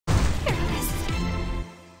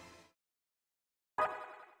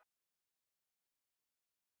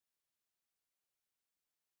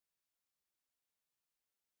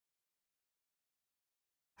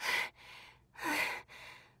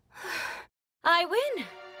I win.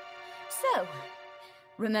 So,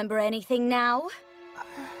 remember anything now?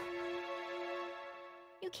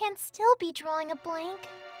 You can still be drawing a blank.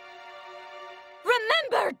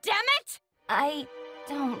 Remember, damn it! I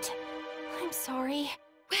don't. I'm sorry.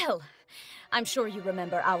 Well, I'm sure you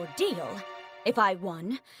remember our deal. If I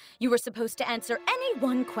won, you were supposed to answer any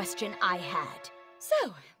one question I had.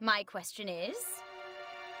 So, my question is,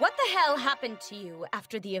 what the hell happened to you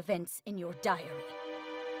after the events in your diary?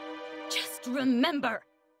 Just remember,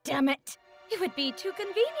 damn it! It would be too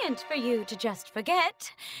convenient for you to just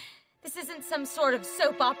forget. This isn't some sort of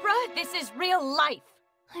soap opera, this is real life.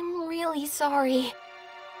 I'm really sorry.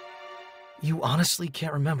 You honestly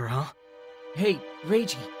can't remember, huh? Hey,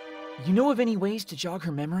 Reiji, you know of any ways to jog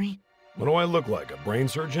her memory? What do I look like, a brain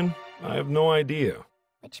surgeon? I have no idea.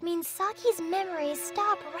 Which means Saki's memories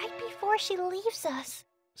stop right before she leaves us.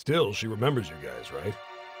 Still, she remembers you guys, right?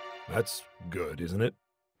 That's good, isn't it?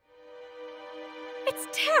 It's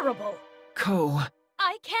terrible. Ko...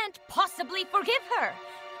 I can't possibly forgive her.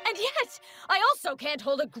 And yet, I also can't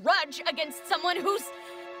hold a grudge against someone who's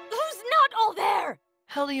not all there.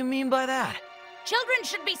 Hell do you mean by that? Children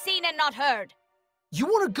should be seen and not heard. You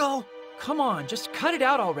wanna go? Come on, just cut it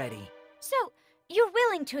out already. So, you're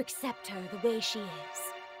willing to accept her the way she is?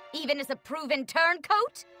 Even as a proven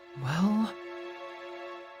turncoat? Well...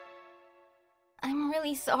 I'm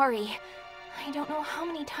really sorry. I don't know how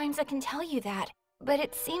many times I can tell you that, but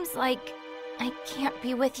it seems like I can't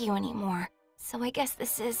be with you anymore. So I guess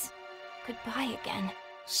this is goodbye again.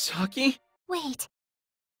 Saki? Wait.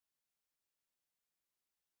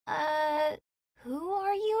 Who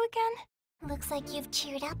are you again? Looks like you've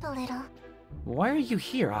cheered up a little. Why are you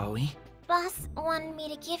here, Aoi? Boss wanted me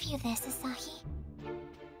to give you this, Asahi.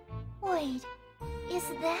 Wait, is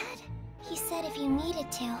that? He said if you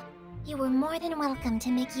needed to, you were more than welcome to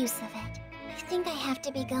make use of it. I think I have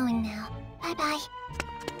to be going now. Bye-bye.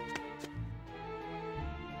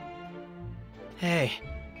 Hey,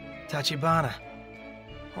 Tachibana.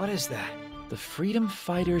 What is that? The Freedom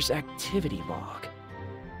Fighters Activity Log.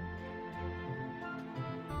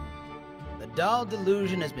 The doll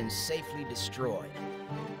delusion has been safely destroyed.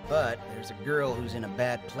 But there's a girl who's in a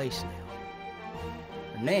bad place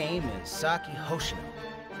now. Her name is Saki Hoshino,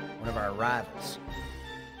 one of our rivals.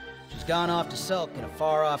 She's gone off to sulk in a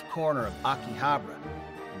far-off corner of Akihabara,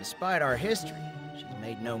 and despite our history, she's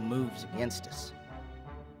made no moves against us.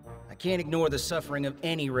 I can't ignore the suffering of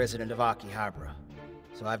any resident of Akihabara,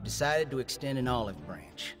 so I've decided to extend an olive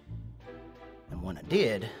branch. And when I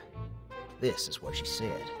did, this is what she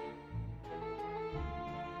said.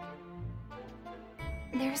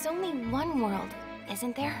 There's only one world,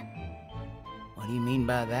 isn't there? What do you mean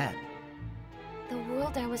by that? The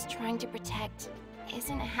world I was trying to protect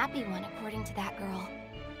isn't a happy one, according to that girl.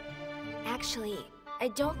 Actually, I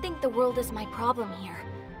don't think the world is my problem here.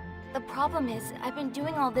 The problem is, I've been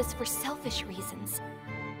doing all this for selfish reasons.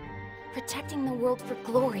 Protecting the world for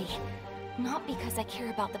glory, not because I care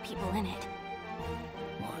about the people in it.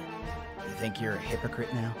 What? You think you're a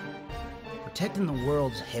hypocrite now? Protecting the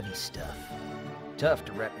world's heavy stuff. Tough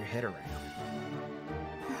to wrap your head around.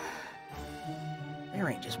 There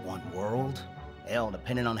ain't just one world. Hell,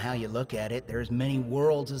 depending on how you look at it, there's as many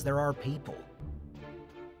worlds as there are people.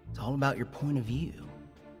 It's all about your point of view.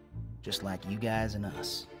 Just like you guys and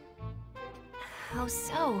us. How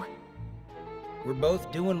so? We're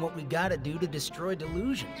both doing what we gotta do to destroy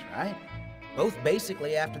delusions, right? Both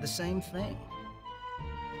basically after the same thing.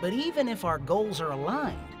 But even if our goals are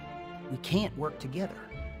aligned, we can't work together,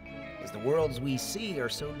 as the worlds we see are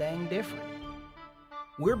so dang different.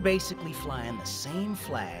 We're basically flying the same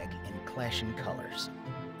flag in clashing colors.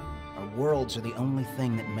 Our worlds are the only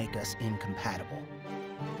thing that make us incompatible.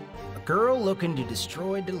 A girl looking to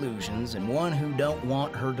destroy delusions and one who don't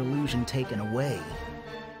want her delusion taken away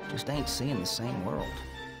just ain't seeing the same world.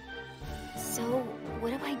 So, what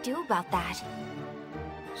do I do about that?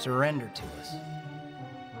 Surrender to us.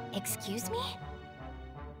 Excuse me?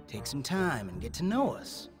 Take some time and get to know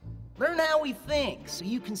us. Learn how we think, so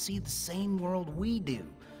you can see the same world we do,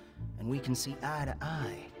 and we can see eye to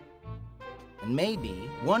eye. And maybe,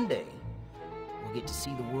 one day, we'll get to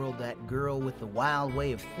see the world that girl with the wild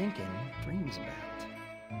way of thinking dreams about.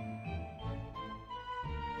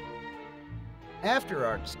 After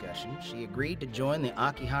our discussion, she agreed to join the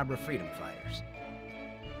Akihabara Freedom Fighters.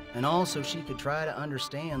 And also she could try to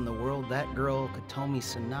understand the world that girl, Katomi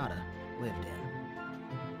Sanada, lived in.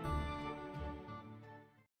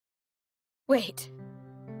 Wait.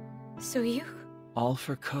 So you... All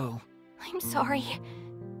for Ko. I'm sorry.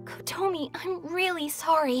 Kotomi, I'm really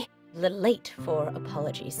sorry. A little late for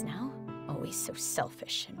apologies now. Always so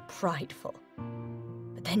selfish and prideful.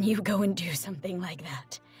 But then you go and do something like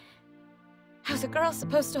that. How's a girl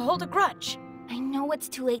supposed to hold a grudge? I know it's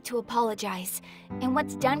too late to apologize, and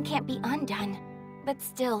what's done can't be undone. But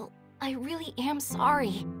still, I really am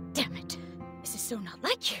sorry. Damn it. This is so not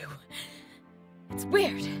like you. It's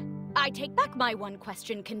weird. I take back my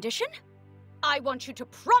one-question condition. I want you to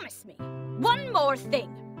promise me one more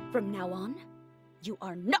thing. From now on, you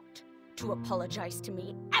are not to apologize to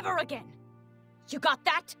me ever again. You got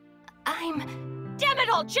that? Damn it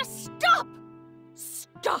all, just stop!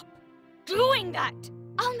 Stop doing that!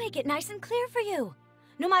 I'll make it nice and clear for you.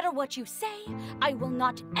 No matter what you say, I will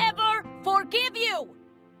not ever forgive you!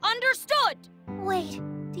 Understood? Wait,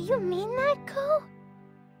 do you mean that, Ko?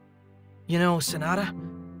 You know, Sonata,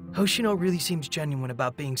 Hoshino really seems genuine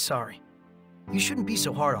about being sorry. You shouldn't be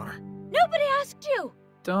so hard on her. Nobody asked you!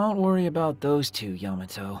 Don't worry about those two,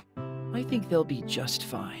 Yamato. I think they'll be just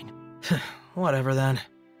fine. Whatever then.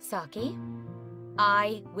 Saki,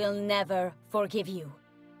 I will never forgive you.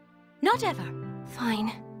 Not ever.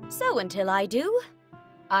 Fine. So until I do,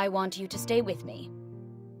 I want you to stay with me.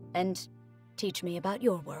 And teach me about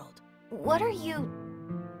your world. What are you...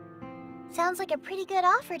 Sounds like a pretty good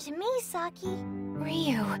offer to me, Saki.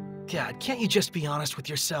 Ryu. God, can't you just be honest with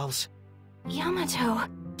yourselves? Yamato.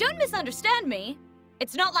 Don't misunderstand me.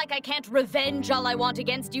 It's not like I can't revenge all I want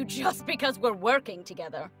against you just because we're working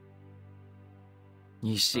together.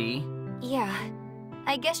 You see? Yeah,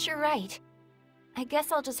 I guess you're right. I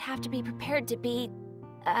guess I'll just have to be prepared to be,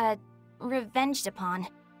 revenged upon.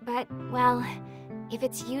 But, well, if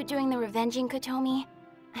it's you doing the revenging, Kotomi,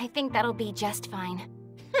 I think that'll be just fine.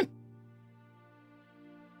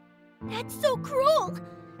 That's so cruel!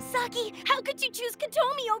 Saki, how could you choose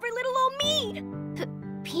Kotomi over little old me?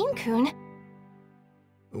 Peen-kun?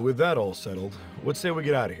 With that all settled, what say we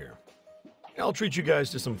get out of here? I'll treat you guys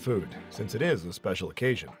to some food, since it is a special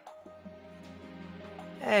occasion.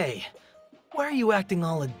 Hey, why are you acting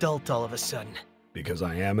all adult all of a sudden? Because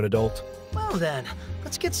I am an adult? Well then,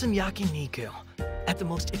 let's get some yakiniku at the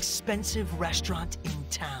most expensive restaurant in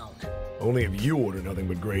town. Only if you order nothing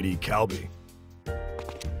but grade E kalbi.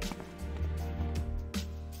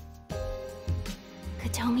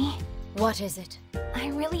 Kotomi? What is it? I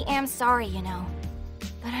really am sorry, you know.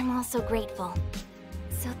 But I'm also grateful.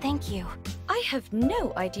 So thank you. I have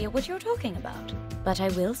no idea what you're talking about. But I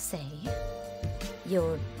will say,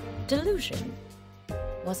 your delusion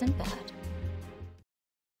wasn't bad.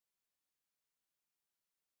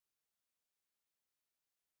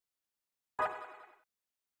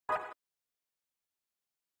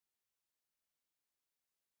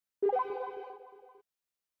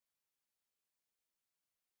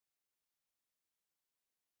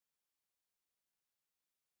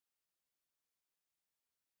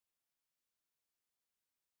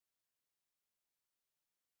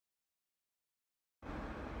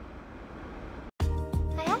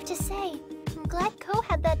 I have to say, I'm glad Ko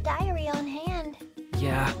had that diary on hand.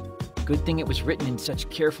 Yeah, good thing it was written in such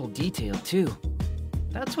careful detail, too.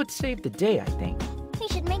 That's what saved the day, I think. We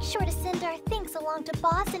should make sure to send our thanks along to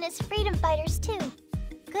Boss and his freedom fighters, too.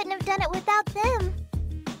 Couldn't have done it without them.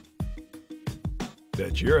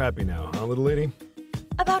 Bet you're happy now, huh, little lady?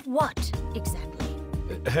 About what, exactly?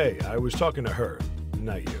 Hey, I was talking to her,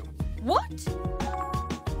 not you. What?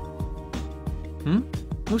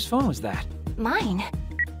 Whose phone was that? Mine?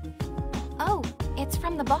 Oh, it's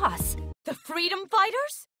from the boss. The freedom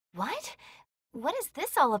fighters? What? What is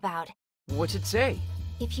this all about? What's it say?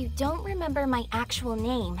 If you don't remember my actual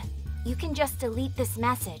name, you can just delete this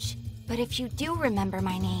message. But if you do remember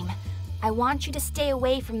my name, I want you to stay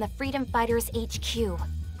away from the Freedom Fighters HQ.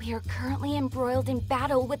 We are currently embroiled in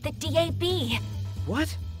battle with the DAB.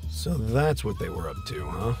 What? So that's what they were up to,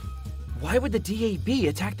 huh? Why would the DAB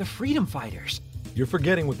attack the Freedom Fighters? You're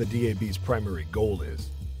forgetting what the DAB's primary goal is.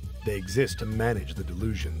 They exist to manage the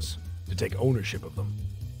delusions, to take ownership of them.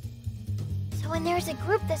 So when there's a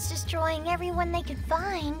group that's destroying everyone they can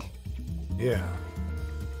find... Yeah.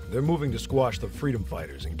 They're moving to squash the freedom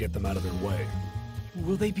fighters and get them out of their way.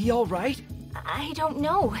 Will they be all right? I don't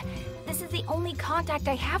know. This is the only contact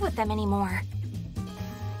I have with them anymore.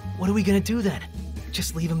 What are we gonna do then?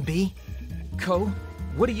 Just leave them be? Ko,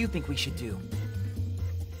 what do you think we should do?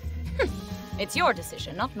 It's your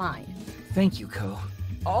decision, not mine. Thank you, Ko.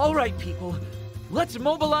 All right, people. Let's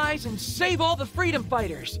mobilize and save all the Freedom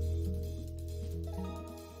Fighters!